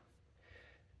go.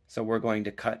 So we're going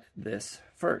to cut this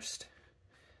first.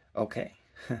 Okay,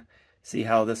 see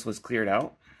how this was cleared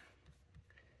out?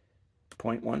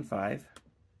 0.15.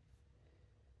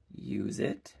 Use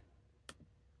it.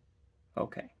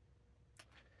 Okay.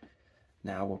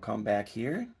 Now we'll come back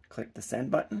here, click the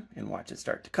send button, and watch it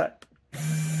start to cut.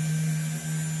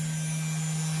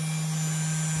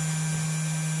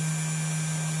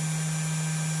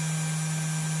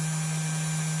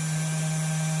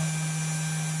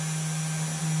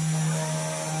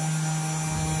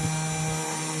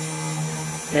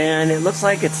 And it looks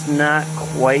like it's not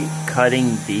quite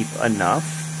cutting deep enough,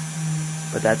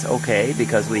 but that's okay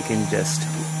because we can just,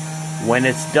 when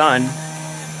it's done,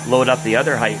 load up the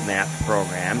other Heightmap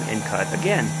program and cut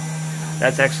again.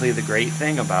 That's actually the great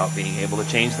thing about being able to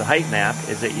change the Heightmap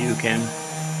is that you can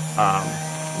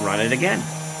run it again.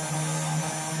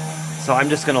 So I'm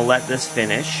just going to let this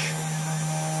finish,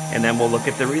 and then we'll look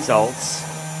at the results,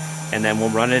 and then we'll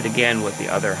run it again with the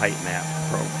other Heightmap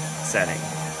setting.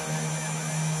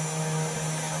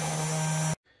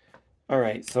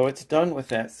 Alright, so it's done with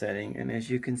that setting, and as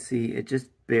you can see, it just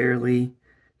barely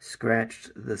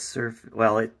scratched the surface.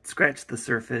 Well, it scratched the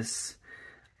surface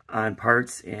on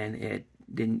parts, and it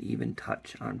didn't even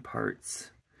touch on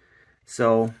parts.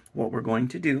 So what we're going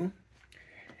to do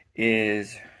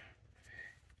is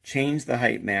change the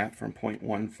Heightmap from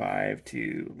 0.15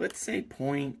 to, let's say,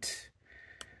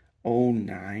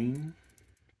 0.09,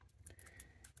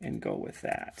 and go with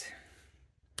that.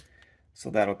 So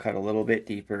that'll cut a little bit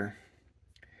deeper.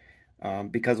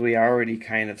 Because we already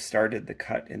kind of started the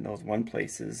cut in those one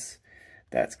places,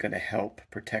 that's going to help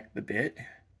protect the bit.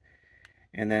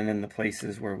 And then in the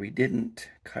places where we didn't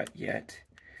cut yet,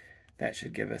 that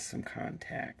should give us some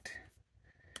contact.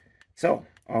 So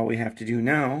all we have to do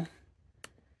now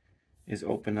is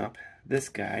open up this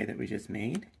guy that we just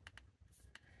made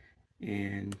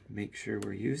and make sure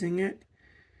we're using it,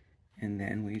 and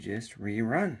then we just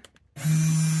rerun.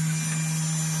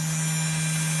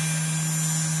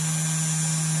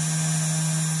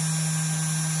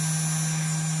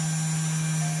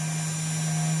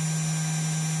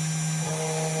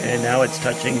 And now it's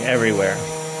touching everywhere.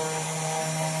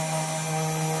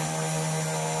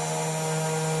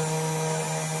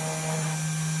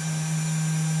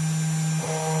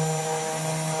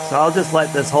 So I'll just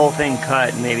let this whole thing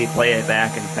cut and maybe play it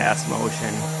back in fast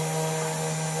motion.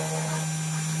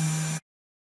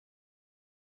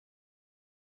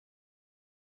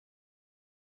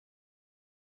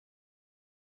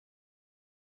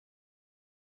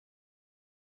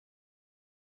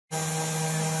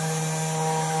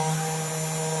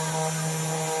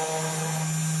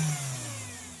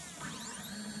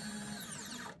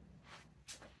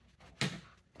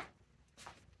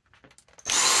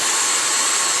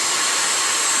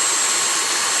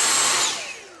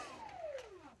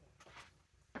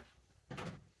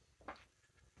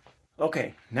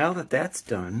 Okay, now that that's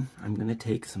done, I'm going to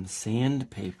take some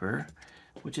sandpaper,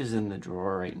 which is in the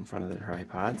drawer right in front of the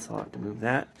tripod, so I'll have to move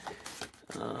that.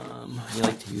 I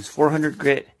like to use 400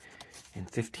 grit and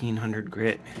 1500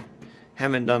 grit.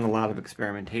 Haven't done a lot of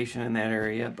experimentation in that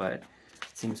area, but it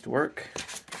seems to work.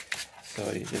 So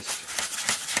you just,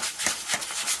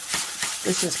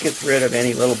 this just gets rid of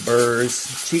any little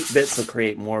burrs. Cheap bits will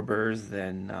create more burrs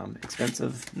than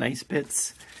expensive, nice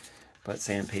bits, but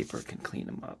sandpaper can clean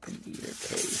them up in either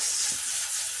case.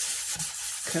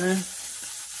 Okay.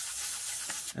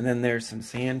 And then there's some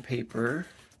sandpaper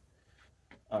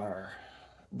or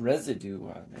residue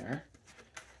on there.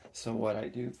 So what I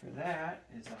do for that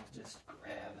is I'll just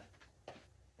grab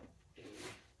a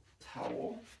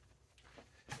towel.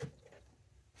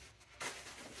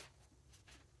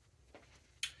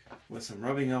 With some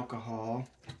rubbing alcohol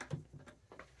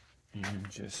and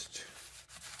just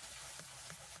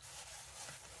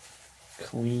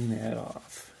clean that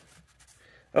off.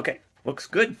 Okay, looks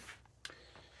good.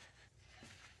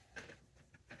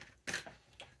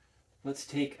 Let's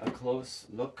take a close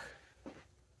look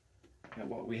at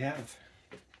what we have.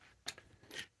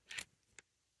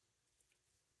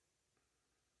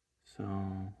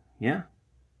 So, yeah,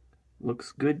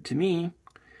 looks good to me.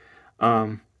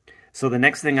 So the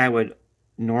next thing I would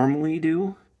normally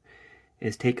do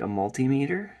is take a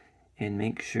multimeter and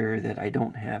make sure that I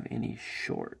don't have any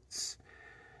shorts.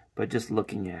 But just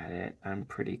looking at it, I'm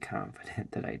pretty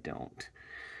confident that I don't.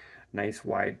 Nice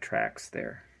wide tracks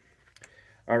there.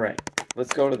 All right,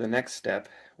 let's go to the next step,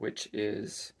 which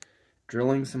is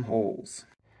drilling some holes.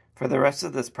 For the rest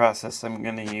of this process, I'm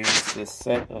going to use this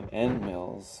set of end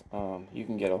mills. You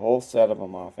can get a whole set of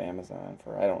them off Amazon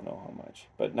for I don't know how much,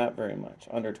 but not very much,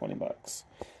 under 20 bucks.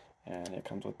 And it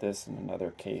comes with this and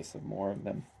another case of more of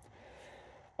them.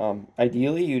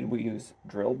 Ideally, you'd use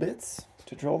drill bits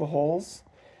to drill the holes,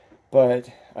 but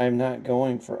I'm not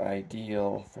going for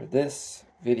ideal for this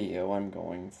video. I'm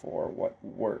going for what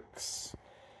works.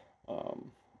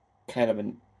 Kind of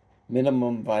a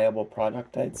minimum viable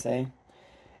product, I'd say.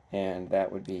 And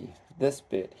that would be this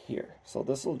bit here. So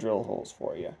this will drill holes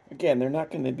for you. Again, they're not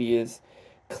going to be as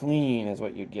clean as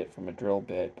what you'd get from a drill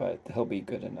bit, but they'll be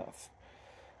good enough.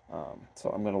 So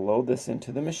I'm going to load this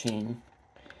into the machine,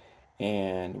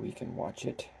 and we can watch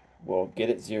it. We'll get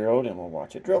it zeroed, and we'll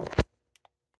watch it drill.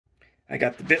 I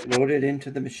got the bit loaded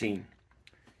into the machine.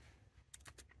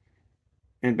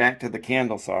 And back to the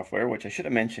Candle software, which I should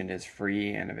have mentioned is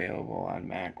free and available on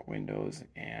Mac, Windows,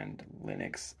 and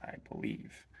Linux, I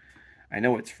believe. I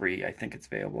know it's free. I think it's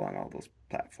available on all those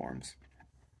platforms.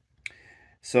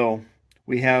 So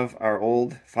we have our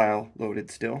old file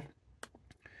loaded still.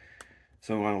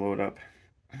 So we want to load up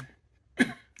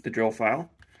the drill file.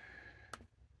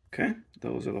 Okay,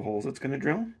 those are the holes it's going to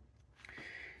drill.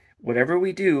 Whatever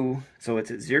we do, so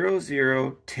it's at 0,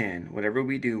 0, 10. Whatever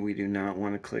we do not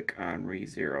want to click on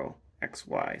re-zero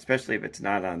XY, especially if it's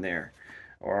not on there,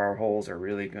 or our holes are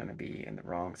really going to be in the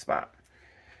wrong spot.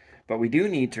 But we do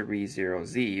need to re-zero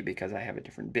Z because I have a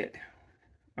different bit,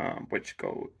 which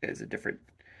is a different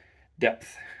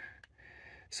depth.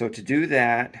 So to do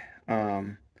that,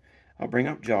 I'll bring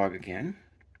up jog again,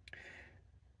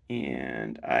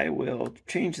 and I will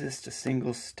change this to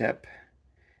single step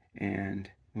and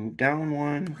move down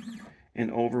one and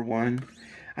over one.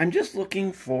 I'm just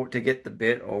looking to get the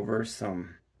bit over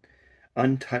some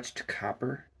untouched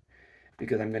copper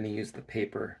because I'm going to use the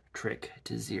paper trick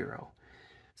to zero.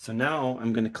 So now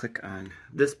I'm going to click on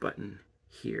this button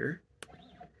here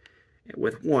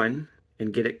with 1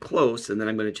 and get it close, and then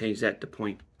I'm going to change that to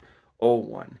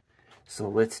 0.01. So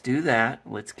let's do that.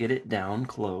 Let's get it down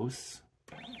close.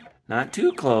 Not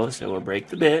too close, it will break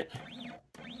the bit.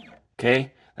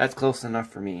 Okay, that's close enough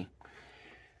for me.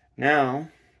 Now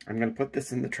I'm going to put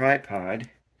this in the tripod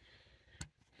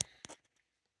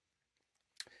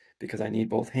because I need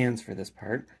both hands for this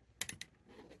part.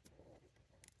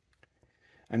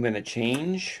 I'm going to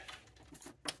change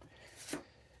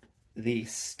the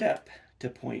step to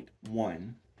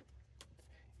 0.1,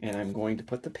 and I'm going to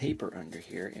put the paper under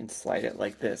here and slide it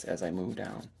like this as I move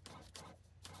down.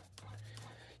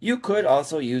 You could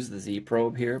also use the Z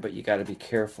probe here, but you got to be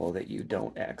careful that you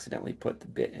don't accidentally put the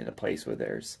bit in a place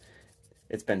where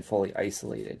it's been fully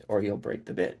isolated, or you'll break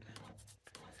the bit.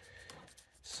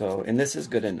 So, and this is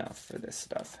good enough for this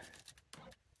stuff.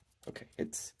 Okay,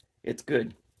 it's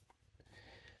good.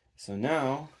 So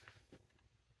now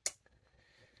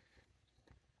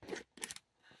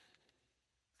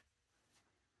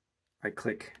I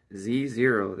click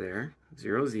Z0 there,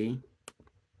 0Z,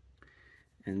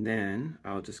 and then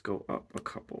I'll just go up a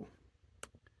couple.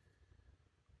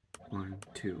 1,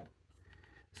 2.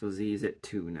 So Z is at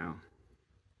 2 now.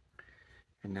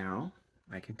 And now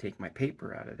I can take my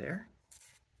paper out of there,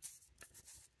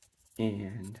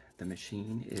 and the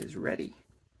machine is ready.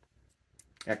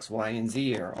 X, Y, and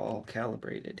Z are all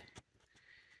calibrated.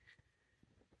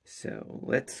 So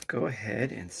let's go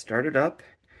ahead and start it up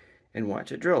and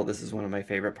watch it drill. This is one of my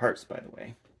favorite parts, by the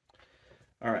way.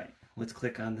 All right, let's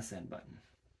click on the send button.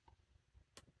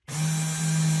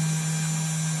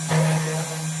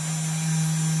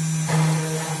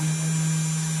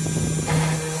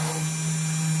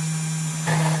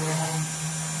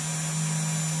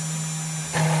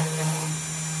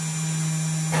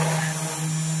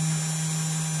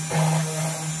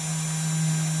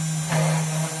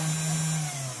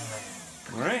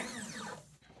 All right.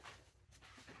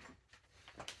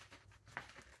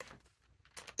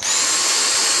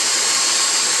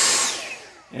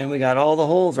 And we got all the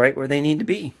holes right where they need to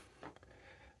be.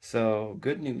 So,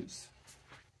 good news.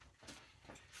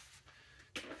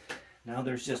 Now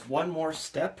there's just one more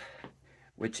step,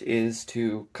 which is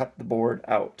to cut the board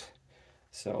out.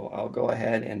 So I'll go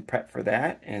ahead and prep for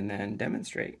that and then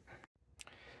demonstrate.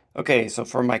 Okay, so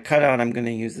for my cutout, I'm going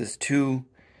to use this 2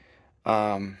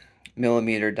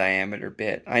 millimeter diameter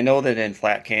bit. I know that in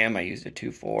Flatcam I used a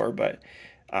 2.4, but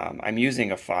I'm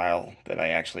using a file that I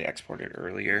actually exported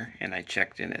earlier, and I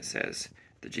checked and it says,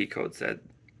 the G-code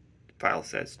file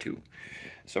says 2.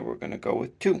 So we're going to go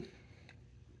with 2.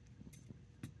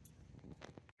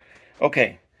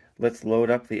 Okay, let's load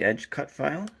up the edge cut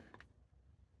file.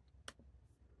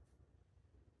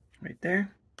 Right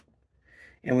there.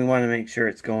 And we want to make sure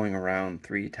it's going around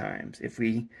 3 times. If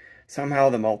we somehow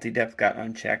the multi-depth got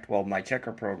unchecked, well, my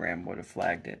checker program would have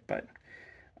flagged it, but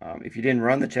if you didn't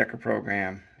run the checker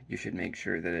program, you should make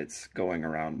sure that it's going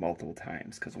around multiple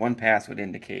times, because one pass would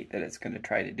indicate that it's going to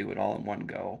try to do it all in one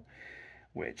go,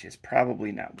 which is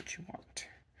probably not what you want.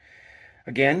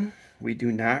 Again, we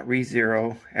do not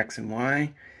re-zero X and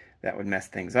Y. That would mess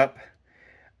things up.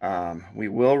 We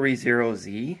will re-zero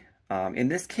Z. In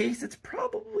this case, it's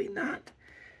probably not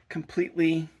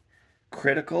completely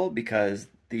critical because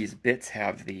these bits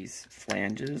have these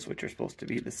flanges, which are supposed to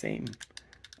be the same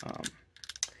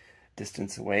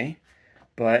distance away,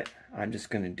 but I'm just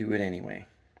going to do it anyway.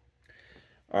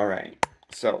 All right,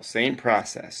 so same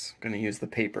process. I'm going to use the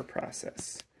paper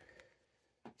process.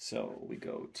 So we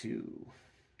go to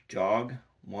jog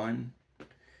 1,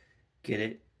 get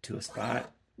it to a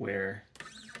spot where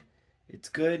it's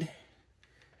good.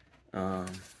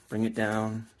 Bring it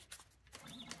down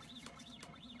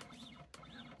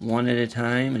 1 at a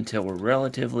time until we're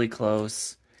relatively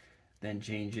close, then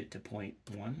change it to 0.1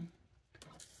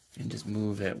 and just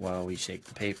move it while we shake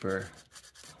the paper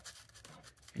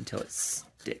until it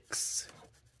sticks.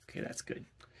 Okay, that's good.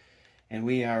 And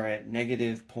we are at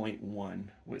negative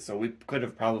 0.1, so we could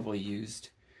have probably used,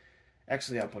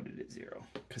 actually I'll put it at 0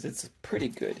 because it's pretty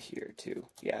good here too.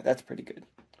 Yeah, that's pretty good.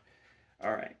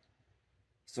 All right.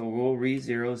 So we'll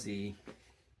re-zero Z,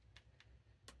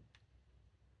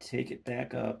 take it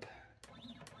back up,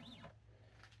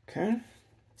 okay,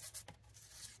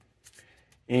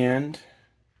 and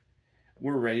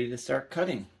we're ready to start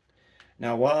cutting.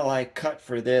 Now while I cut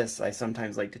for this, I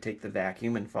sometimes like to take the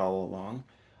vacuum and follow along.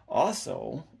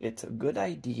 Also, it's a good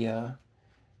idea,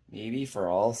 maybe for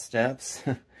all steps,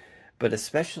 but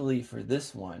especially for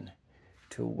this one,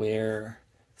 to wear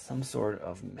some sort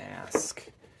of mask.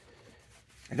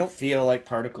 I don't feel like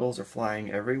particles are flying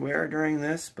everywhere during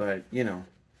this, but you know,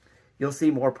 you'll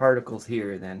see more particles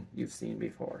here than you've seen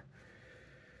before.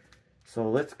 So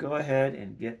let's go ahead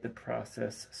and get the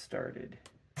process started.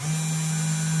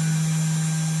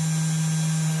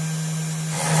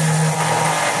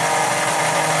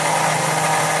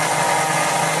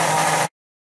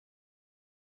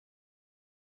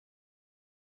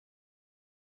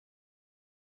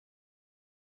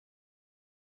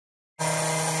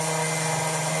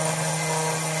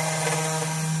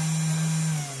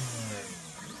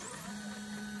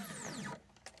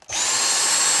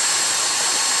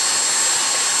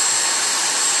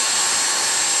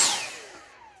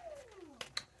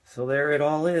 So there it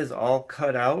all is, all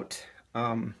cut out.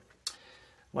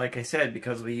 Like I said,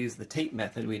 because we use the tape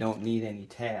method, we don't need any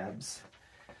tabs.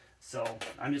 So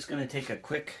I'm just going to take a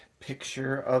quick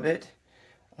picture of it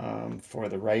for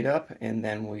the write-up, and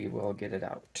then we will get it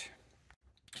out.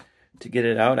 To get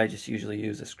it out, I just usually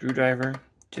use a screwdriver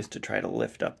just to try to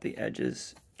lift up the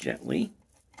edges gently.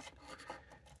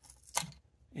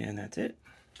 And that's it.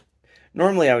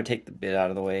 Normally I would take the bit out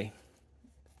of the way,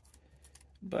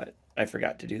 but I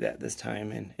forgot to do that this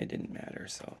time and it didn't matter,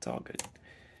 so it's all good.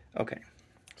 Okay,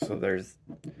 so there's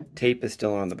tape is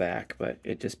still on the back, but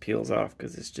it just peels off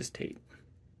because it's just tape.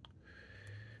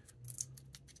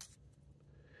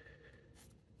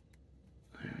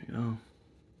 There we go.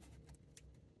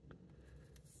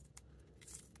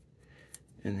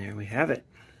 And there we have it.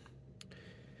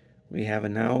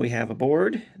 Now we have a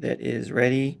board that is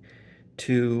ready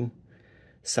to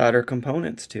solder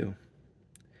components to.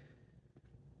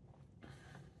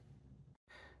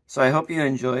 So I hope you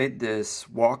enjoyed this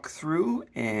walkthrough,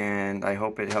 and I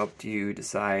hope it helped you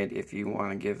decide if you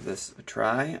want to give this a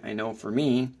try. I know for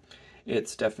me,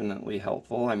 it's definitely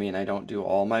helpful. I mean, I don't do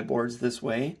all my boards this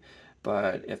way,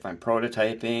 but if I'm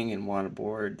prototyping and want a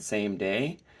board the same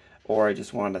day, or I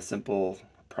just want a simple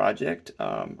project,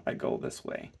 I go this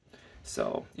way.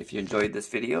 So if you enjoyed this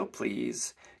video,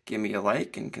 please give me a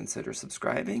like and consider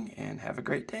subscribing, and have a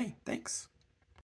great day. Thanks.